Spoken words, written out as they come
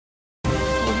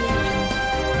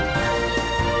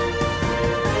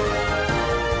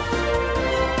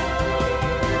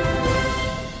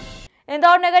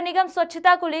इंदौर नगर निगम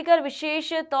स्वच्छता को लेकर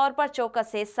विशेष तौर पर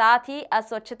चौकस है, साथ ही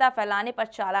अस्वच्छता फैलाने पर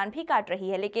चालान भी काट रही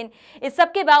है, लेकिन इस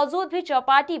सब के बावजूद भी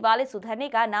चौपाटी वाले सुधरने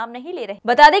का नाम नहीं ले रहे।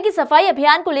 बता दें कि सफाई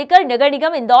अभियान को लेकर नगर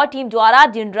निगम इंदौर टीम द्वारा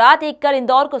दिन रात एक कर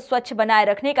इंदौर को स्वच्छ बनाए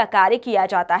रखने का कार्य किया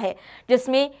जाता है,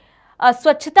 जिसमें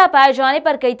अस्वच्छता पाए जाने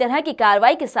पर कई तरह की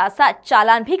कार्रवाई के साथ साथ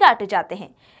चालान भी काटे जाते हैं।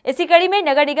 इसी कड़ी में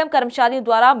नगर निगम कर्मचारियों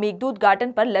द्वारा मेघदूत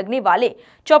गार्डन पर लगने वाले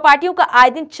चौपाटियों का आए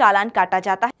दिन चालान काटा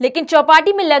जाता है, लेकिन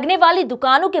चौपाटी में लगने वाली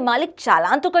दुकानों के मालिक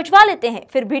चालान तो कटवा लेते हैं,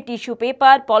 फिर भी टिश्यू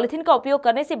पेपर, पॉलिथीन का उपयोग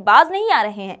करने से बाज नहीं आ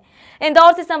रहे हैं।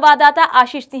 इंदौर से संवाददाता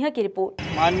आशीष सिंह की रिपोर्ट।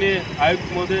 माननीय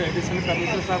आयुक्त महोदय, एडिशनल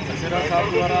कमिश्नर साहब खसेरा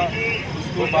साहब द्वारा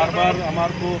उसको बार बार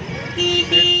हमारे को सेट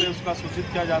पे उसका सूचित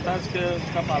किया जाता है,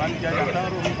 उसका पालन किया जाता है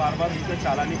और हम बार बार उनके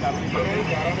चालानी कार्रवाई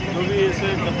करते हैं। जो भी ऐसे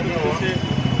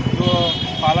से जो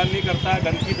पालन नहीं करता है,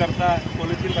 गंदगी करता है,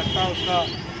 पॉलिथीन रखता है, उसका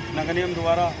नगर निगम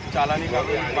द्वारा चालानी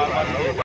कार्रवाई बार बार